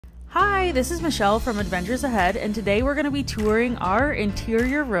Hi, this is Michelle from Adventures Ahead, and today we're going to be touring our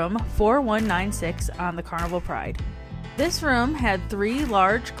interior room 4196 on the Carnival Pride. This room had 3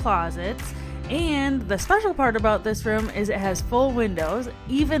 large closets, and the special part about this room is it has full windows,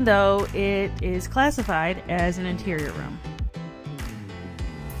 even though it is classified as an interior room.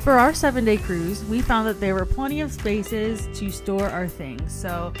 For our 7-day cruise, we found that there were plenty of spaces to store our things,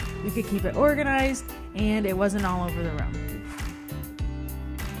 so we could keep it organized and it wasn't all over the room.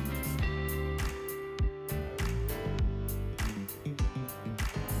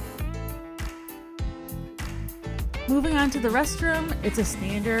 Moving on to the restroom, it's a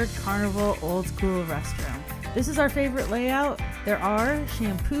standard Carnival old school restroom. This is our favorite layout. There are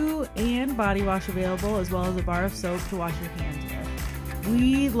shampoo and body wash available, as well as a bar of soap to wash your hands with.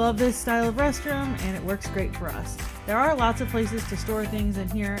 We love this style of restroom and it works great for us. There are lots of places to store things in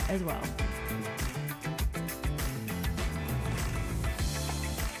here as well.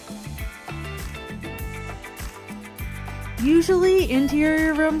 Usually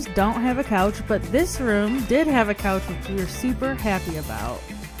interior rooms don't have a couch, but this room did have a couch, which we were super happy about.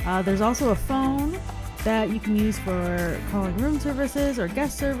 There's also a phone that you can use for calling room services or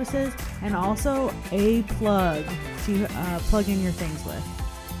guest services, and also a plug to plug in your things with.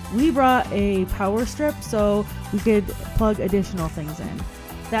 We brought a power strip so we could plug additional things in.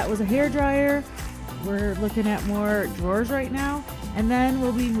 That was a hair dryer. We're looking at more drawers right now, and then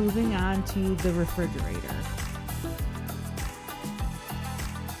we'll be moving on to the refrigerator.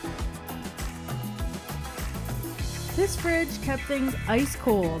 This fridge kept things ice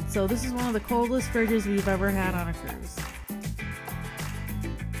cold, so this is one of the coldest fridges we've ever had on a cruise.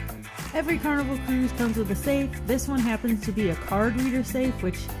 Every Carnival cruise comes with a safe. This one happens to be a card reader safe,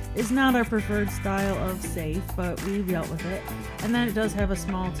 which is not our preferred style of safe, but we dealt with it. And then it does have a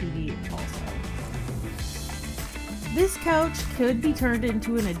small TV also. This couch could be turned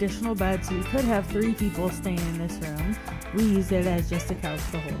into an additional bed, so we could have 3 people staying in this room. We used it as just a couch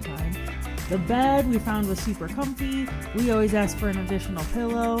the whole time. The bed we found was super comfy. We always ask for an additional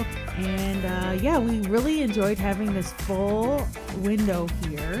pillow, and yeah, we really enjoyed having this full window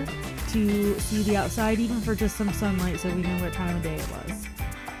here to see the outside, even for just some sunlight, so we knew what time of day it was.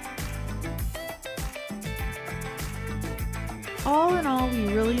 All in all,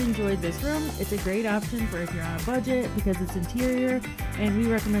 we really enjoyed this room. It's a great option for if you're on a budget because it's interior, and we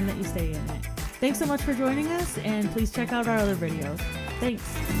recommend that you stay in it. Thanks so much for joining us, and please check out our other videos.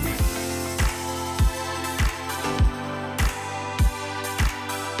 Thanks!